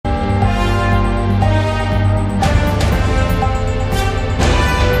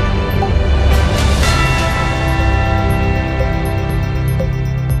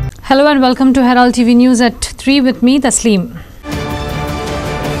Hello and welcome to Herald TV News at 3 with me, Tasleem.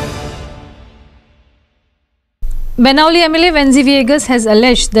 Banauli MLA Wenzi Viegas has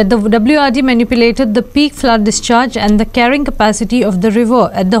alleged that the WRD manipulated the peak flood discharge and the carrying capacity of the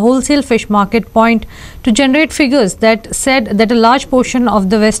river at the wholesale fish market point to generate figures that said that a large portion of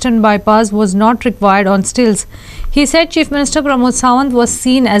the western bypass was not required on stills. He said Chief Minister Pramod Sawant was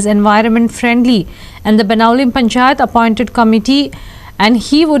seen as environment friendly and the Banauli Panchayat appointed committee and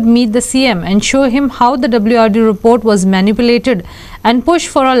he would meet the CM and show him how the WRD report was manipulated and push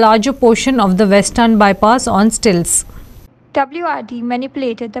for a larger portion of the western bypass on stills. WRD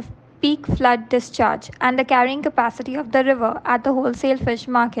manipulated the peak flood discharge and the carrying capacity of the river at the wholesale fish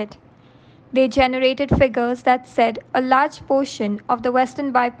market. They generated figures that said a large portion of the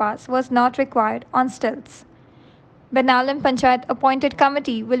western bypass was not required on stilts. Banauli Panchayat appointed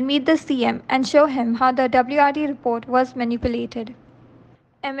committee will meet the CM and show him how the WRD report was manipulated.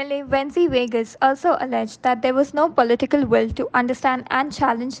 MLA Wenzi Viegas also alleged that there was no political will to understand and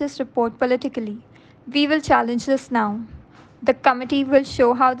challenge this report politically. We will challenge this now. The committee will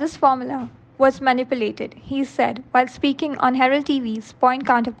show how this formula was manipulated, he said while speaking on Herald TV's Point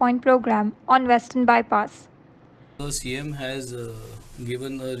Counterpoint program on Western Bypass. The CM has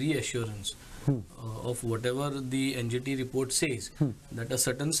given a reassurance of whatever the NGT report says, that a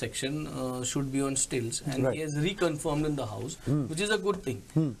certain section should be on stills, and he has reconfirmed in the House, which is a good thing.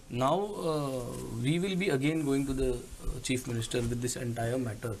 Now we will be again going to the Chief Minister with this entire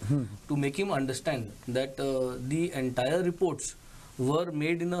matter to make him understand that the entire reports were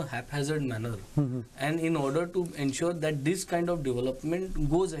made in a haphazard manner, and in order to ensure that this kind of development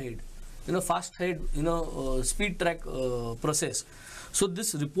goes ahead in a fast head, speed track process. So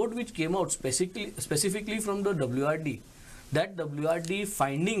this report which came out specifically from the WRD, that WRD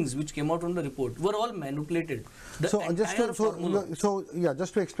findings which came out from the report were all manipulated. Just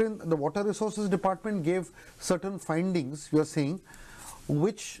to explain, the Water Resources Department gave certain findings, you are saying,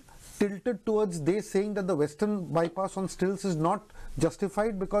 which tilted towards they saying that the western bypass on stills is not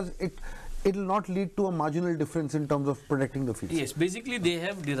justified because it will not lead to a marginal difference in terms of protecting the fields. Yes, basically they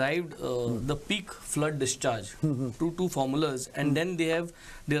have derived the peak flood discharge to two formulas, and then they have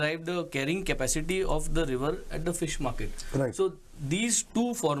derived the carrying capacity of the river at the fish market. Right. So these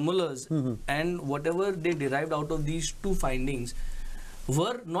two formulas and whatever they derived out of these two findings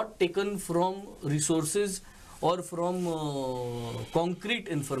were not taken from resources or from concrete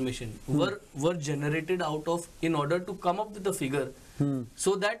information, were generated out of in order to come up with a figure.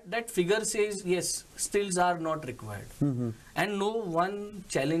 So that figure says yes, stills are not required, and no one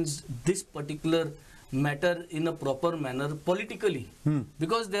challenged this particular matter in a proper manner politically,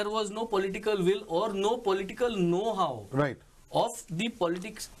 because there was no political will or no political know-how of the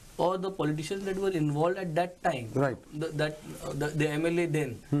politics or the politicians that were involved at that time, the MLA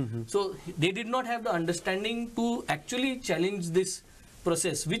then. So they did not have the understanding to actually challenge this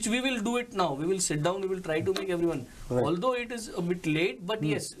process, which we will do it now. We will sit down, we will try to make everyone, although it is a bit late, but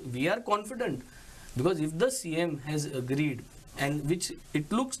yes, we are confident, because if the CM has agreed, and which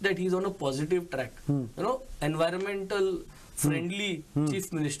it looks that he is on a positive track, environmental friendly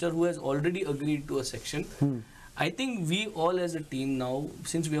Chief Minister who has already agreed to a section, I think we all as a team now,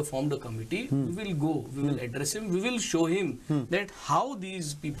 since we have formed a committee, we will go, we will address him, we will show him that how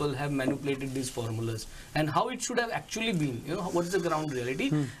these people have manipulated these formulas and how it should have actually been, what is the ground reality,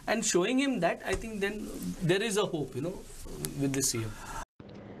 and showing him that, I think then there is a hope, with this CM.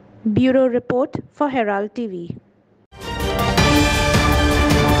 Bureau Report for Herald TV.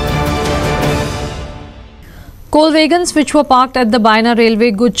 Coal wagons which were parked at the Baina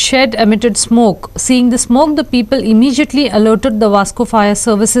railway goods shed emitted smoke. Seeing the smoke, the people immediately alerted the Vasco fire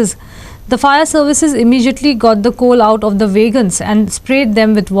services. The fire services immediately got the coal out of the wagons and sprayed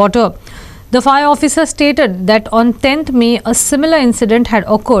them with water. The fire officer stated that on 10th May, a similar incident had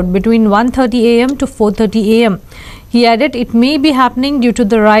occurred between 1:30 am to 4:30 am. He added it may be happening due to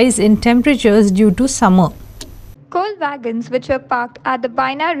the rise in temperatures due to summer. Coal wagons which were parked at the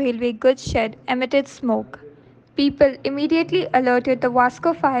Baina railway goods shed emitted smoke. People immediately alerted the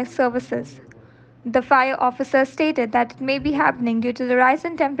Vasco fire services. The fire officer stated that it may be happening due to the rise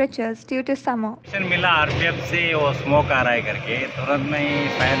in temperatures due to summer. मिला RPF से वो smoke आ रहा है करके तुरंत में ही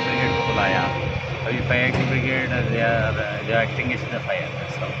fire brigade को बुलाया. अभी फायर ब्रिगेड जो एक्टिंग इज द फायर.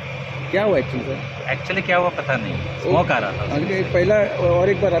 क्या हुआ एक्चुअली क्या हुआ पता नहीं, स्मोक आ रहा था. पहला और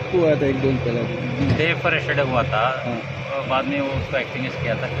एक बार आपको हुआ था, एक दिन पहले डे फॉरेस्ट हुआ था. बाद में वो उसको एक्टिंग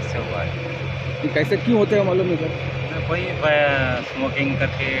किया था, किससे हुआ है, कैसे क्यों होते हैं मालूम नहीं सर. कोई स्मोकिंग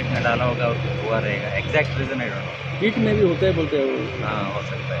करके डाला होगा और हुआ रहेगा. Exact reason I don't know. Heat में भी होता है बोलते हैं. हाँ, हो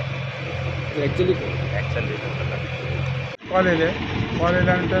सकता है. एक्चुअली रीजन पता नहीं. कॉल येयले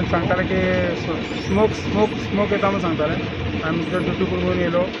आनी ते सांगताले की स्मोक येता म्हणून सांगताले आमी तुज्या ड्युटी करून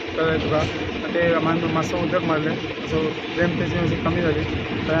येयलो जाल्यार तुका ते मातसो उदक मारलें सो फ्लेम तेजी मातशी कमी जाली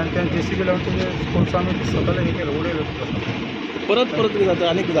आनी ते JCB लावन तेजे कोळसो आमी स्वताले हे केलो उडयलो परत कितें जाता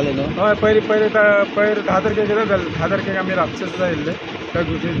आनीक जालें न्हू हय पयर 10 तारखेक कितें जालें 10 तारखेक आमी रातचे सुद्दां येयल्ले त्या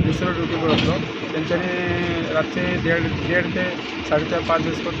दुसरो ड्युटी कर आसलो तेंच्यांनी रातचे 1:30 ते 4:30 5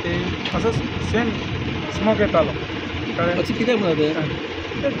 दीस ते असो सेम स्मोक येतालो कळ्ळें अशें कित्याक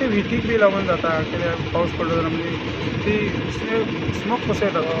म्हणटा ते हिटीक बी लागून जाता कित्याक पावस पडलो जाल्यार म्हणजे ती स्मोक कसो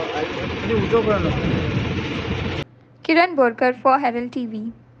येता म्हणजे उजो कळना Kiran Borkar for Herald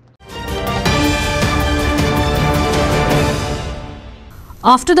TV.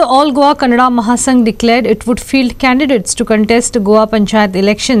 After the All Goa Kannada Mahasangh declared it would field candidates to contest Goa Panchayat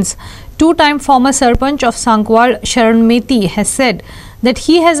elections, two-time former Sarpanch of Sankwal, Sharan Methi, has said that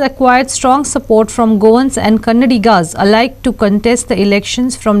he has acquired strong support from Goans and Kannadigas alike to contest the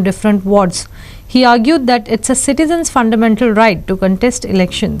elections from different wards. He argued that it's a citizen's fundamental right to contest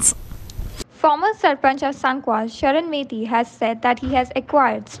elections. Former Sarpanch of Sankwal, Sharan Methi, has said that he has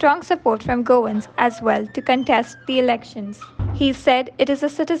acquired strong support from Goans as well to contest the elections. He said it is a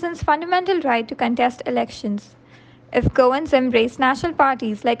citizen's fundamental right to contest elections. If Goans embrace national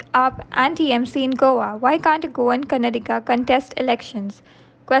parties like AAP and TMC in Goa, why can't a Goan Kannadiga contest elections?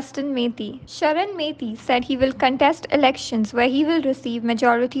 Questioned Methi. Sharan Methi said he will contest elections where he will receive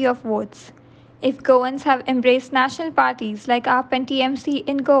majority of votes. If Goans have embraced national parties like AAP and TMC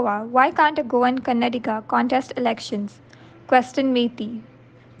in Goa, why can't a Goan Kannadiga contest elections? Questioned Methi.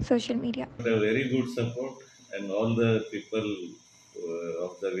 Social media. A very good support, and all the people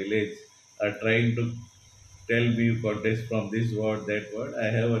of the village are trying to tell me you contest from this ward, that ward. I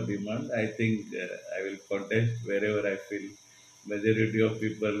have a demand. I think I will contest wherever I feel majority of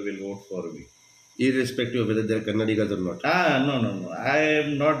people will vote for me. Irrespective of whether they are Kannadigas or not. No. I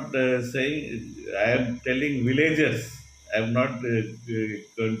am not saying, I am telling villagers. I am not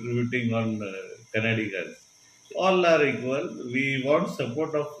contributing on Kannadigas. All are equal. We want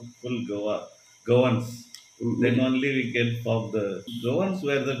support of full Goans. Then only we can form the Goans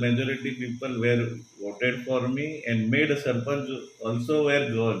where the majority people were voted for me and made a Sarpanch also were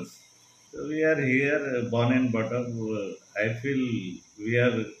Goans. So we are here, born and brought up. I feel we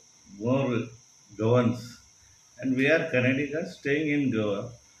are more Goans, and we are Kannadigas staying in Goa.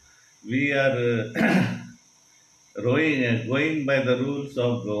 We are going by the rules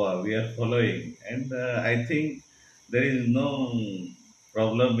of Goa. We are following, and I think there is no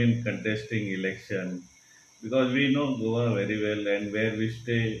problem in contesting election because we know Goa very well, and where we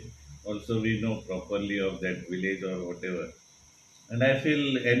stay also we know properly of that village or whatever. And I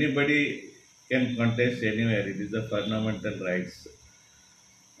feel anybody can contest anywhere. It is the fundamental rights.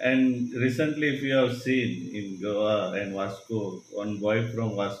 And recently, if you have seen in Goa and Vasco, one boy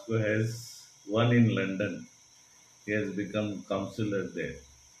from Vasco has won in London. He has become councillor there.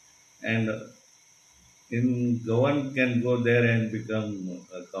 And in Goan can go there and become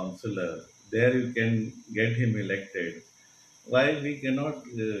a councillor. There you can get him elected. Why we cannot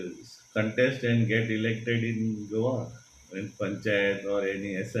contest and get elected in Goa, in Panchayat or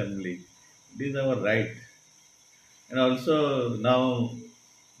any assembly? It is our right. And also now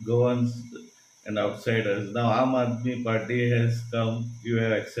Goans and outsiders. Now Aam Aadmi Party has come, you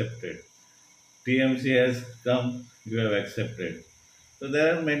have accepted. TMC has come, you have accepted. So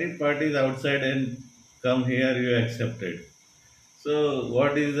there are many parties outside and come here, you accepted. So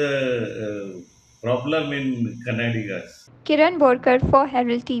what is the problem in Kannadigas? Kiran Borkar for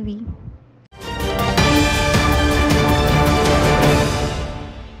Herald TV.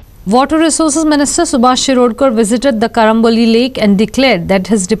 Water Resources Minister Subhash Shirodkar visited the Karamboli Lake and declared that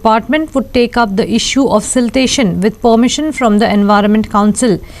his department would take up the issue of siltation with permission from the Environment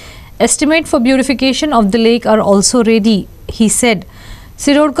Council. Estimates for beautification of the lake are also ready, he said.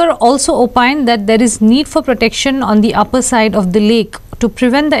 Shirodkar also opined that there is need for protection on the upper side of the lake to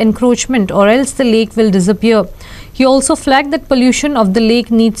prevent the encroachment or else the lake will disappear. He also flagged that pollution of the lake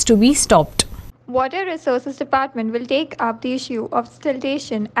needs to be stopped. Water Resources Department will take up the issue of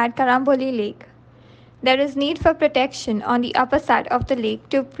siltation at Karamboli Lake. There is need for protection on the upper side of the lake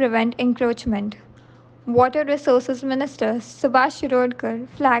to prevent encroachment. Water Resources Minister Subhash Shirodkar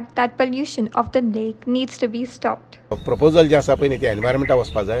flagged that pollution of the lake needs to be stopped. Proposal जे आसा पळय न्ही ते एनवायरमेंटा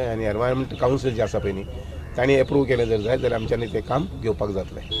वचपा जाय आनी environment council जे आसा पळय न्ही तांणी एप्रूव केलें जर जाय जाल्यार आमच्यांनी तें काम घेवपाक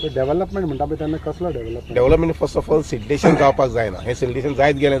जातलें. डेव्हलपमेंट म्हणटा पळय तेन्ना कसलो development first of all siltation जावपाक जायना. हें सिल्टेशन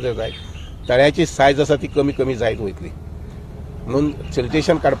जायत गेलें जर जाय तळ्याची सायज आसा ती कमी कमी जायत वयतली म्हणून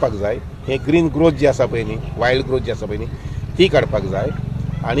सिल्टेशन काडपाक जाय. हें ग्रीन ग्रोथ जी आसा पळय न्ही वायल्ड ग्रोथ जी आसा पळय न्ही ती काडपाक जाय.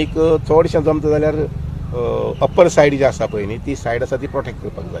 आनीक चडशें जमता जाल्यार अप्पर सायड जी आसा पळय न्ही ती सायड आसा ती प्रोटेक्ट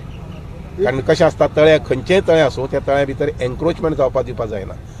करपाक जाय. कारण कशें आसता तळ्या खंयचेय तळें आसूं त्या तळ्या भितर एन्क्रोचमेंट जावपाक दिवपाक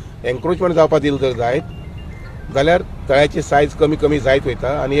जायना. एन्क्रोचमेंट जावपाक दिलें जर जायत जाल्यार तळ्याची सायज कमी कमी जायत वयता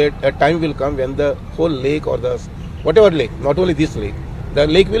आनी अ time we'll come when the whole lake or the what ever lake, not only these lake, the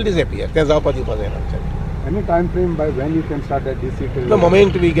lake we'll disappear. तें जावपाक दिवपाक जायना आमच्या. Any time frame by when you can start that DC? The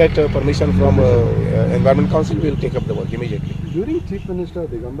moment we get permission from Environment Council, we will take up the work immediately. During Chief Minister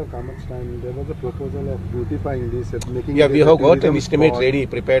Digambar Kamat's time, there was a proposal of beautifying this, making. Yeah, we have got an estimate ready,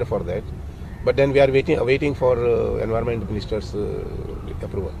 prepared for that, but then we are awaiting for Environment Minister's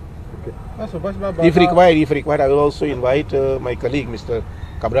approval. Okay. If required, I will also invite my colleague, Mr.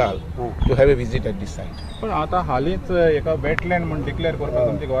 Cabral, to have a visit at this site. पण आता हालींच एका wetland म्हणून declare करपाक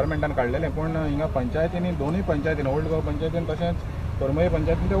तुमच्या गव्हर्मेंटान काडलेलें, पण हिंगा पंचायतींनी दोनूय पंचायतीन ओल्ड गोवा पंचायतीन तशेंच परमय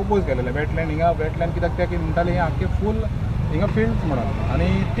पंचायतीन ते ओपोज केलेले वेटलँड. हिंगा वेटलँड कित्याक ते म्हणटाले आख्खे फूल हिंगा फिल्ड्स म्हणून आनी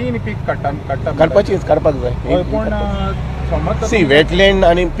 3 पीक काडपाक जाय. पण समज सी वेटलँड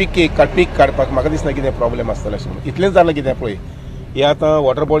आनी पीक काडपाक म्हाका दिसना कितें प्रॉब्लेम आसतलें अशें. इतलेंच जालें कितें पळय, हे आतां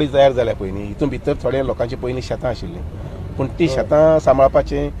वॉटर बॉडी तयार जाल्या पळय न्ही, हितून भितर थोड्या लोकांची पयलीं शेतां आशिल्लीं, पूण ती शेतां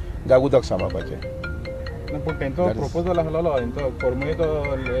सांबाळपाचें काय उदक सांबाळपाचें. पण तेंचो प्रपोजल आसलेलो, हेंचो परमयचो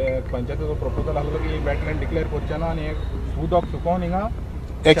पंचायतीचो प्रपोजल आसलेलो की वेटलँड डिक्लेअर करचे ना आनी उदक सुकोवन हिंगा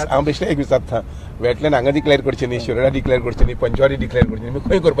हांव बेश्टें एक विचारता, वेटलँड हांगा डिक्लेअर करचें न्ही, शिरोडा डिक्लेअर करचें न्ही, पंचवाडी डिक्लेअर करचें न्ही,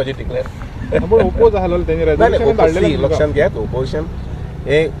 खंय करपाचें डिक्लेअर? ओपोज आसलेलो तेणी रेजोल्यूशन लक्षांत घेयात. ओपोजिशन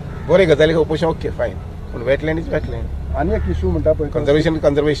हे बरे गजालीक ओपोजिशन ओके फायन, पूण वेटलँड इज वेटलँड. आणि एक इशू म्हणटा पळय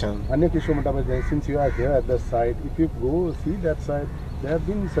conservation. आणि एक इशू म्हणटा पळय, since you are here at the site, if you go see that site, there have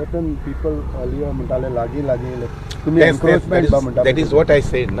been certain people earlier म्हणटाले लागीं तुम्ही encroachment म्हणटा. That is what I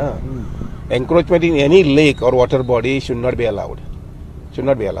said na. Encroachment in any lake or water body should not be allowed.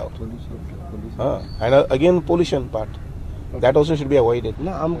 And again pollution part, that also should be avoided.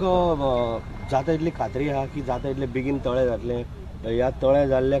 ना आमकां जाता इतली खात्री आहा की जाता इतले बेगीन तळे जातले. ह्या तळे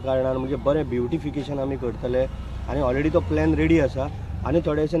जाल्ल्या कारणान म्हणजे बरें ब्युटिफिकेशन आमी करतले आनी ऑलरेडी तो प्लॅन रेडी आसा आनी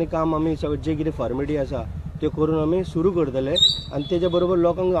थोड्या दिसांनी काम आमी सगळें जे कितें फॉर्मेलिटी आसा ते करून आमी सुरू करतले आनी तेजे बरोबर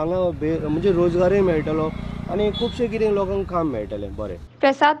लोकांक हांगा म्हणजे रोजगारय मेळटलो आनी खुबशे कितें लोकांक काम मेळटलें. बरें.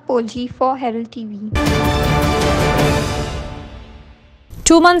 प्रसाद पोलजी for Herald TV.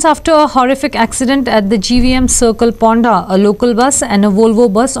 2 months after a horrific accident at the GVM Circle Ponda, a local bus and a Volvo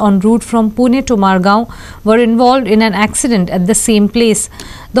bus en route from Pune to Margaon were involved in an accident at the same place.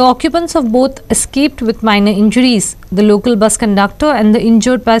 The occupants of both escaped with minor injuries. The local bus conductor and the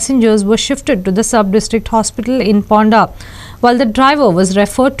injured passengers were shifted to the sub-district hospital in Ponda, while the driver was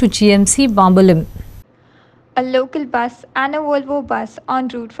referred to GMC Bambalim. A local bus and a Volvo bus en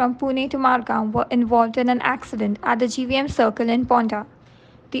route from Pune to Margaon were involved in an accident at the GVM Circle in Ponda.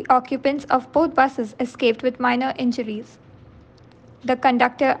 The occupants of both buses escaped with minor injuries. The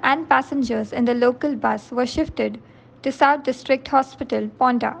conductor and passengers in the local bus were shifted to South District Hospital,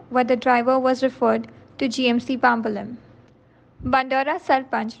 Ponda, where the driver was referred to GMC Bambalim. Bandara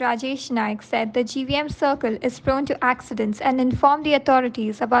Sarpanch Rajesh Naik said the GVM Circle is prone to accidents and informed the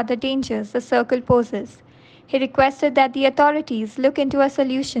authorities about the dangers the circle poses. He requested that the authorities look into a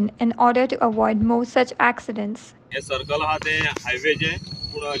solution in order to avoid more such accidents. Hey circle आहा ते हायवेचे,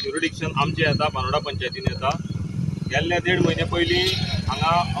 पूण jurisdiction आमचे येता बांदोडा पंचायतीन येता. गेल्ले 1.5 म्हयने पयलीं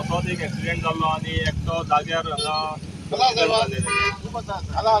हांगा असोच एक एक्सिडेंट जाल्लो आनी एकटो जाग्यार हांगा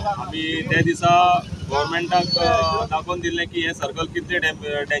आमी त्या दिसा गव्हर्मेंटाक दाखोवन दिल्लें की हे सर्कल कितले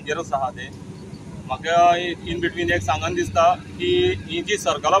डेंजरस आहा ते. म्हाका इन बिटवीन एक सांगन दिसता की ही जी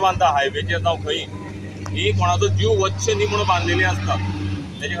सर्कलां बांदता हायवेचेर जावं खंय, ही कोणाचो जीव वचचे न्ही म्हणून बांदलेली आसता.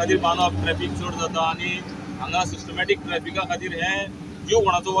 तेजे खातीर बांदप ट्रॅफिक चड जाता आनी हांगा सिस्टमॅटीक ट्रॅफिका खातीर हे जीव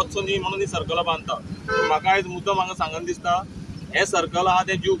कोणाचो वचचो न्ही म्हणून ही सर्कलां बांदता. म्हाका आयज मुद्दम हांगा सांगन दिसता हे सर्कल आहा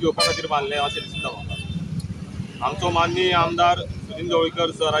ते जीव घेवपा खातीर बांदले अशें दिसता म्हाका. आमचो माननीय आमदार सुनील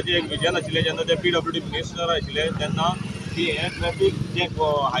ढवळकर सराचें एक विजन आशिल्लें जेन्ना ते PWD मिनिस्टर आशिल्ले तेन्ना की हे ट्रॅफिक जे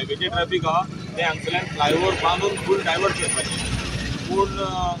हायवेचें ट्रॅफिक आहा ते हांगसरल्यान फ्लायओवर बांदून फूल डायवर्ट करपाचें. पूण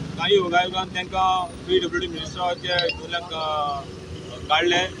कांय योगायोगान तांकां PWD मिनिस्टराच्या हितूंतल्यान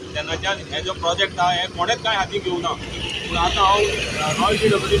काडले तेन्नाच्यान हे जो प्रोजेक्ट आहा हे कोणेच कांय हातीक घेवना. पूण आतां हांव नॉन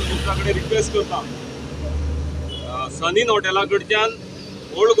PWD मिनिस्टरा कडेन रिक्वेस्ट करता, सनीन हॉटेला कडच्यान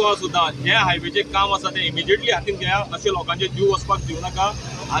ओल्ड गोवा सुद्दां जे हायवेचें काम आसा तें इमिजिएटली हातीन घेया. अशें लोकांचे जीव वचपाक दिवं नाका.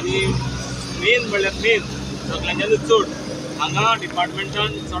 आनी मेन म्हणल्यार मेन सगळ्यांच्यानी चड हांगा डिपार्टमेंटान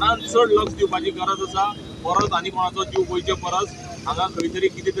चडांत चड लक्ष दिवपाची गरज आसा. परत आनी कोणाचो जीव वयचे परस हांगा खंय तरी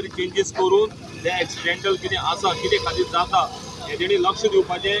कितें तरी चेंजीस करून ते एक्सिडेंटल कितें आसा कितें खातीर जाता हेजेर लक्ष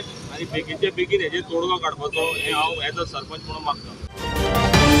दिवपाचें आनी बेगीनचे बेगीन हेजेर तोडगो काडपाचो हें हांव एज अ सरपंच म्हणून मागता.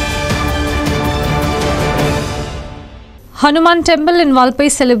 Hanuman Temple in Valpai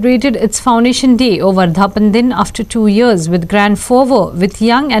celebrated its foundation day over Vardhapan Din after 2 years with grand fervour, with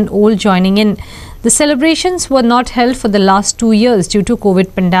young and old joining in. The celebrations were not held for the last 2 years due to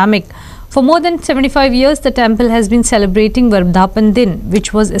COVID pandemic. For more than 75 years, the temple has been celebrating Vardhapan Din,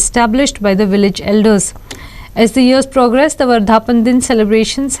 which was established by the village elders. As the years progress, the Vardhapan Din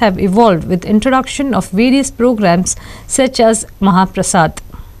celebrations have evolved with introduction of various programs such as Mahaprasad.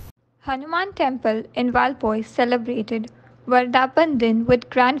 Hanuman Temple in Valpai celebrated Vardhapan Din with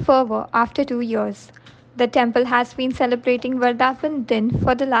grand fervour after 2 years. The temple has been celebrating Vardhapan Din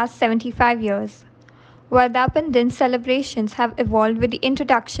for the last 75 years. Vardhapan Din celebrations have evolved with the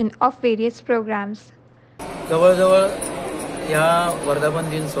introduction of various programs. जवळजवळ ह्या वर्धापन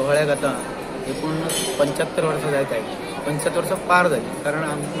दिन सोहळ्याक आता एकूण 75 वर्सां जायत आहे. 75 वर्सां पार जाली, कारण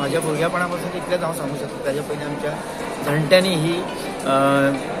माझ्या भुरग्यापणापासून इतलेंच हांव सांगू शकता. ताच्या पयलीं आमच्या जाणट्यांनी ही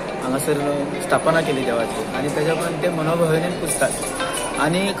हांगासर स्थापना केली देवाची, आणि ताच्या पर्यंत ते मनोभावेन पुजतात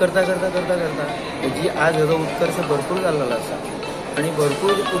आणि करता करता करता करता हेजी आज हेजो उत्कर्श भरपूर जाल्लो आसा. आणि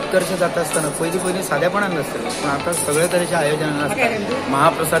भरपूर उत्कर्ष जात असताना पयलीं सादेपणान नासतलें, पण आतां सगळे तरेचे आयोजन आसतात.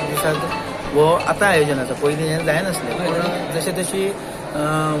 महाप्रसाद दिसाक वो आतां आयोजन आसा, पयलीं हें जायनासलें. पूण जशें तशी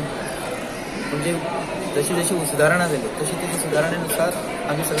म्हणजे जशी जशी सुदारणा जाली तशी तशी सुदारणेनुसार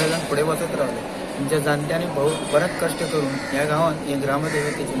आमी सगळे जाण फुडें वचत रावले. आमच्या जाणट्यांनी बरेच कश्ट करून ह्या गांवांत हे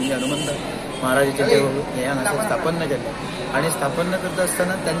ग्रामदेवतेची म्हणजे हनुमंत महाराजाचें देवूळ हें हांगासर स्थापन केलें. आणि स्थापन करता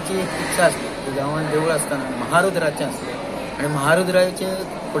आसतना तांची एक इच्छा आसली की गांवांत देवूळ आसतना महारुद्राचें आसलें, आणि महारुद्राचे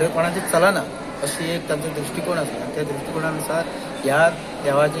फुडें कोणाचें चलना अशी एक तांचो दृश्टिकोन आसलो. त्या दृश्टिकोनानुसार ह्या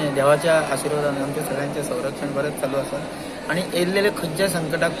देवाच्या आशिर्वादान आमच्या सगळ्यांचें संरक्षण बरेंच चालू आसा. आणि येयल्लेले खंयच्याय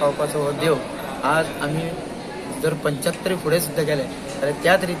संकटाक पावपाचो हो देव आज आमी जर 75 फुडें सुद्दां गेले जाल्यार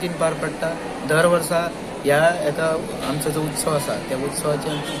त्याच रितीन पार पडटा. दर वर्सा ह्या एका आमचो जो उत्सव आसा त्या उत्सवाची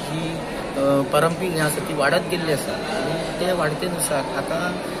आमची जी परंपरीक हें आसा ती वाडत गेल्ली आसा. आनी ते वाडतेनुसार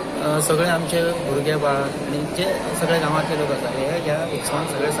आतां सगळे आमचे भुरगे बाळ आनी जे सगळे गांवांतले लोक आसा हे ह्या उत्सवान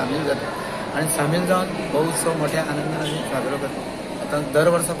सगळे सामील जातात, आणि सामील जावन हो उत्सव मोठ्या आनंदान आमी साजरो करतात. आतां दर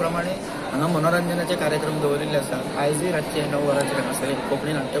वर्सा प्रमाणे हांगा मनोरंजनाचे कार्यक्रम दवरिल्ले आसात. आयजूय रातचे 9 वरांचेर हांगासर एक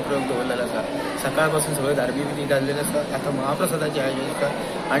कोंकणी नाट्यप्रयोग दवरलेलो आसा. सकाळ पासून सगळे धार्मीक विधी जाल्लेले आसात. आतां महाप्रसादाचें आयोजन आसा,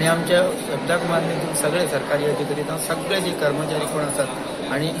 आणि आमच्या शब्दाक मान्य सगळे सरकारी अधिकारी जावं सगळे जे कर्मचारी कोण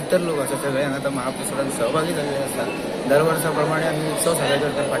आसात आणि इतर लोक आसात सगळे हांगा आतां महाप्रसादात सहभागी जाल्ले आसात. दर वर्सा प्रमाणे आमी उत्सव साजरो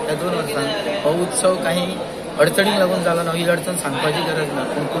करतात. फाटल्या 2 वर्सांत हो उत्सव काही अडचणीक लागून जालो ना, ही अडचण सांगपाची गरज ना,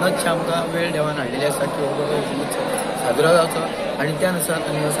 पूण पुनश्च आमकां वेळ देवान हाडलेली आसा की हो बाबा उत्सव साजरो जावचो, आणि त्यानुसार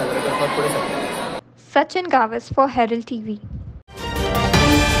आमी हो साजरो करपाक फुडें सरता. Sachin Gavis for Herald TV.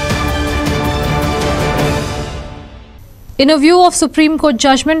 In a view of Supreme Court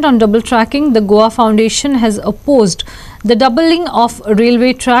judgment on double tracking, the Goa Foundation has opposed the doubling of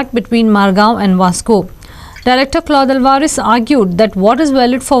railway track between Margao and Vasco. Director Claude Alvarez argued that what is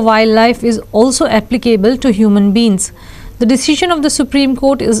valid for wildlife is also applicable to human beings. The decision of the Supreme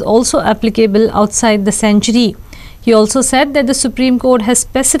Court is also applicable outside the sanctuary. He also said that the Supreme Court has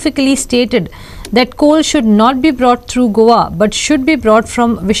specifically stated that coal should not be brought through Goa but should be brought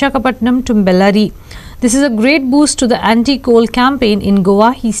from Visakhapatnam to Bellary. This is a great boost to the anti-coal campaign in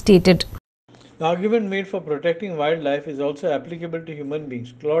Goa, he stated. The argument made for protecting wildlife is also applicable to human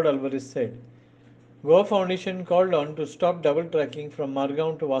beings, Claude Alvarez said. Goa Foundation called on to stop double tracking from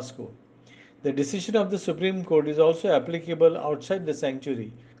Margao to Vasco. The decision of the Supreme Court is also applicable outside the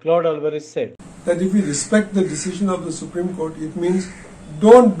sanctuary, Claude Alvarez said. That if we respect the decision of the Supreme Court, it means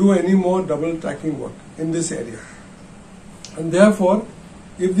don't do any more double tracking work in this area. And therefore,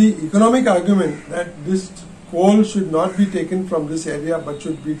 if the economic argument that this coal should not be taken from this area but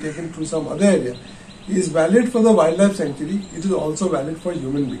should be taken through some other area is valid for the wildlife sanctuary, it is also valid for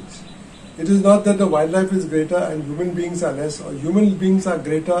human beings. It is not that the wildlife is greater and human beings are less, or human beings are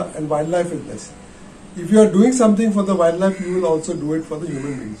greater and wildlife is less. If you are doing something for the wildlife, you will also do it for the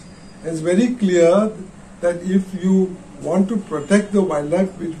human beings. It's very clear that if you want to protect the wildlife,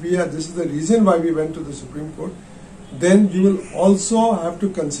 which we are, this is the reason why we went to the Supreme Court, then you will also have to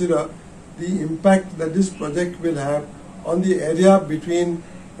consider the impact that this project will have on the area between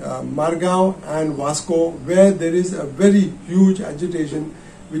Margao and Vasco, where there is a very huge agitation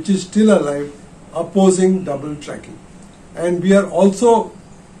which is still alive opposing double tracking. And we are also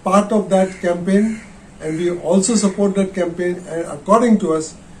part of that campaign, and we also support that campaign, and according to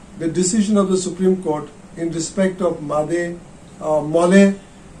us, the decision of the Supreme Court in respect of Mole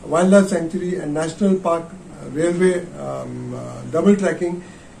Wildlife Sanctuary and National Park railway double tracking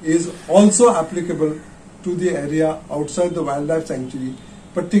is also applicable to the area outside the Wildlife Sanctuary,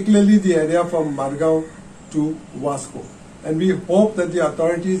 particularly the area from Margao to Vasco. And we hope that the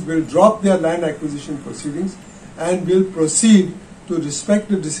authorities will drop their land acquisition proceedings and will proceed to respect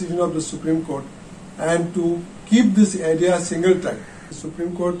the decision of the Supreme Court and to keep this area single track. The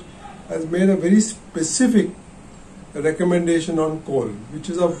Supreme Court has made a very specific recommendation on coal, which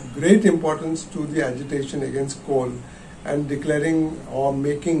is of great importance to the agitation against coal and declaring or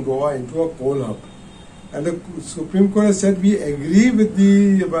making Goa into a coal hub. And the Supreme Court has said we agree with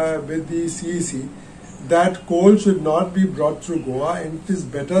the CEC that coal should not be brought through Goa, and it is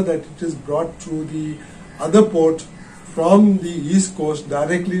better that it is brought through the other port from the east coast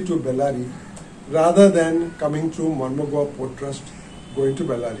directly to Bellary rather than coming through Mormugao Port Trust going to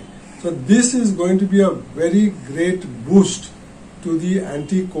Bellary. So this is going to be a very great boost to the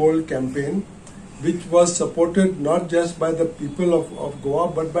anti-coal campaign, which was supported not just by the people of Goa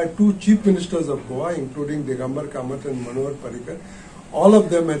but by two chief ministers of Goa, including Digambar Kamath and Manohar Parrikar. All of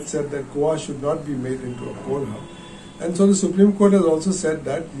them had said that Goa should not be made into a coal hub. And so the Supreme Court has also said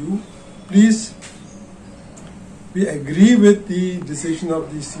that we agree with the decision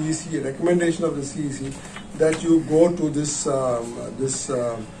of the CEC, recommendation of the CEC, that you go to this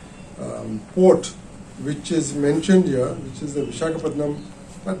port which is mentioned here, which is the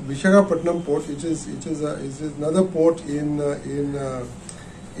Visakhapatnam port, which is another port in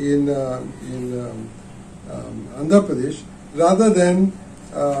Andhra Pradesh, rather than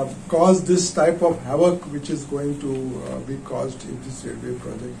cause this type of havoc which is going to be caused if this railway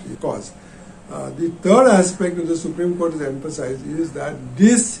project is caused. The third aspect that the Supreme Court has emphasized is that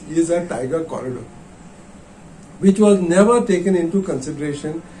this is a tiger corridor, which was never taken into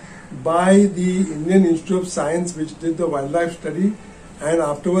consideration by the Indian Institute of Science, which did the wildlife study, and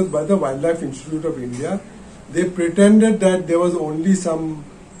afterwards by the Wildlife Institute of India. They pretended that there was only some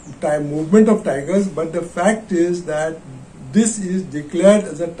movement of tigers, but the fact is that this is declared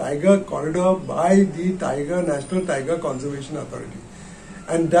as a tiger corridor by the National Tiger Conservation Authority.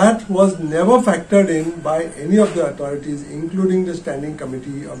 And that was never factored in by any of the authorities, including the Standing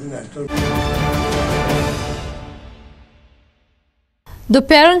Committee of the National. The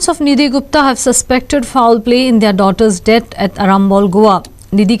parents of Nidhi Gupta have suspected foul play in their daughter's death at Arambol, Goa.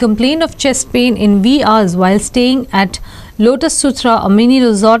 Nidhi complained of chest pain in wee hours while staying at Lotus Sutra, a mini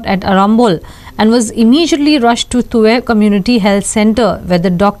resort at Arambol, and was immediately rushed to Tuve Community Health Center, where the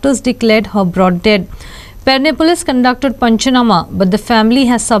doctors declared her brought dead. Perne police conducted Panchanama, but the family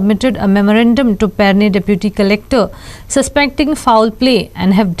has submitted a memorandum to Perne Deputy Collector suspecting foul play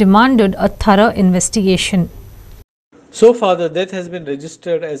and have demanded a thorough investigation. So far, the death has been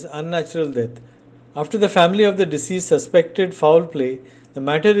registered as unnatural death. After the family of the deceased suspected foul play, the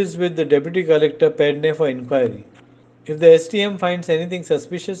matter is with the Deputy Collector Perne for inquiry. If the STM finds anything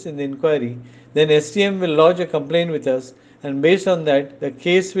suspicious in the inquiry, then STM will lodge a complaint with us, and based on that, the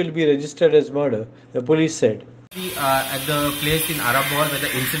case will be registered as murder, the police said. We are at the place in Arambol where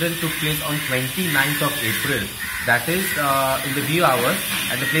the incident took place on 29th of April. That is in the wee hours,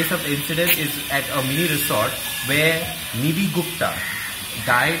 and the place of the incident is at a mini resort where Nidhi Gupta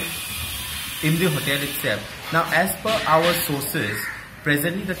died in the hotel itself. Now, as per our sources,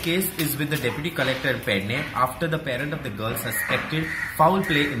 presently the case is with the Deputy Collector Perne after the parent of the girl suspected foul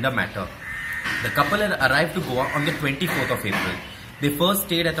play in the matter. The couple had arrived to Goa on the 24th of April. They first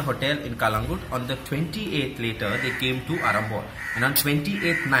stayed at a hotel in Kalangut. On the 28th later, they came to Arambol. And on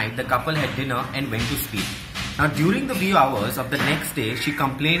 28th night, the couple had dinner and went to sleep. Now, during the wee hours of the next day, she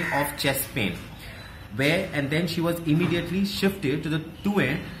complained of chest pain, and then she was immediately shifted to the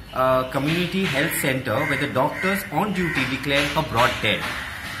Tuve Community Health Center, where the doctors on duty declared her brought dead.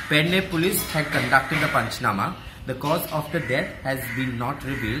 Perne police had conducted the Panchanama. The cause of the death has been not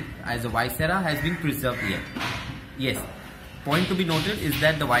revealed, as the viscera has been preserved yet. Yes, point to be noted is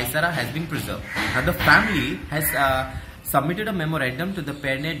that the viscera has been preserved. Now, the family has submitted a memorandum to the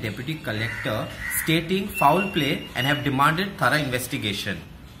Perne Deputy Collector stating foul play and have demanded thorough investigation.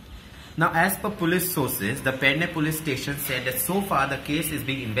 Now, as per police sources, the Perne police station said that so far the case is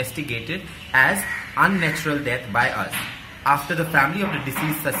being investigated as unnatural death by us, after the family of the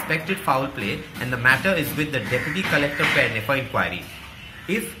deceased suspected foul play, and the matter is with the Deputy Collector Perne for inquiry.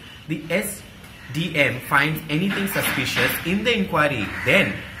 If the SDM finds anything suspicious in the inquiry,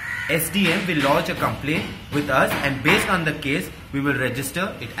 then SDM will lodge a complaint with us, and based on the case, we will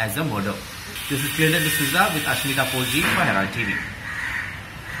register it as a murder. This is Kiran D'Souza with Ashmita Polji for Herald TV.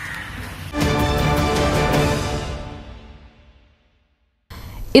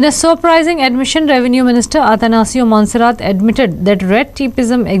 In a surprising admission, Revenue Minister Atanasio Montserrat admitted that red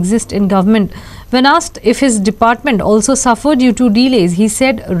tapeism exists in government. When asked if his department also suffered due to delays, he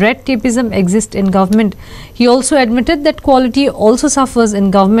said red tapeism exists in government. He also admitted that quality also suffers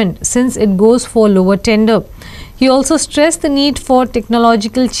in government since it goes for lower tender. He also stressed the need for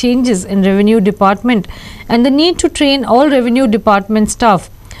technological changes in Revenue Department and the need to train all Revenue Department staff.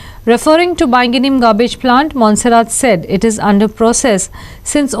 Referring to Banganim garbage plant, Montserrat said it is under process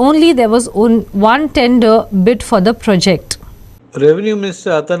since only there was one tender bid for the project. Revenue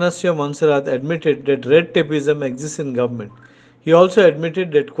Minister Atanasio Montserrat admitted that red tapeism exists in government. He also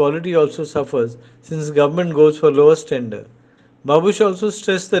admitted that quality also suffers since government goes for lowest tender. Babush also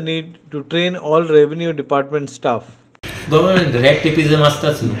stressed the need to train all Revenue Department staff. Government red tapeism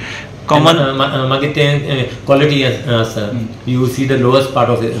astas common quality you see the lowest part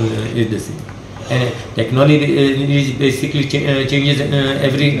of it is the same. And technology is basically changes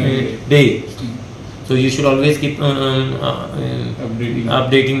every day. So you should always keep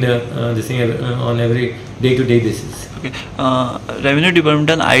updating the thing on every day-to-day basis. Okay. Revenue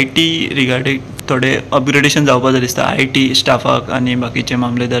Department IT regarding थोडे upgradation जावपाचो दिसता IT स्टाफाक आनी बाकीचे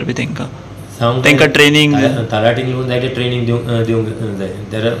मामलेदार B तांकां training तलाटींक लागून जायते training दिवंक जाय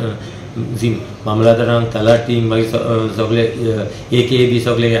तर मामलेदारांक तलाटींक मागीर सगळे एक बी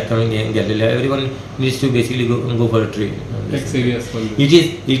सगळे गेलेले everyone needs to basically go for a train. It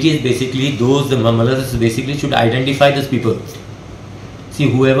is basically those the mamladas basically should identify those people. See,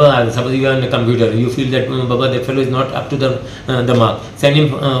 whoever, suppose you are on a computer, you feel that Baba, that fellow is not up to the mark, send him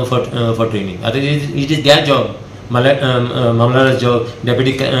for training. Otherwise, it is their job, Mamlada's job,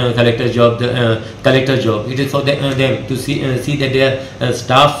 deputy collector's job, the collector's job. It is for them to see that their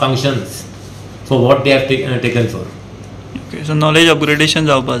staff functions for what they have taken for. Okay, so knowledge upgradation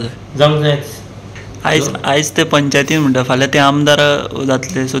जावपाक जाय. आयज ते पंचायतीन म्हणटा फाल्यां ते आमदार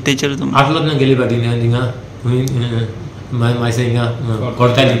जातले सो तेचेर आसलोच ना गेली फाटी थिंगा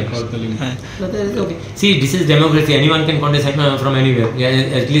See, this is democracy. Anyone can contest from anywhere.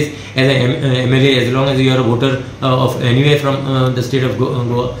 At least as an MLA, as long as you are a voter of anywhere from the state of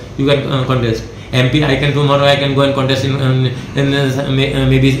Goa, you can contest. MP, I can tomorrow I can go and contest in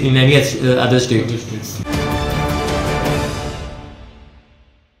maybe in any other state.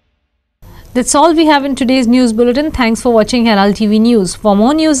 That's all we have in today's news bulletin. Thanks for watching Herald TV News. For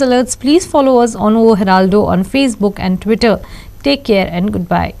more news alerts, please follow us on O Heraldo on Facebook and Twitter. Take care and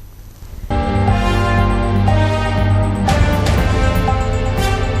goodbye.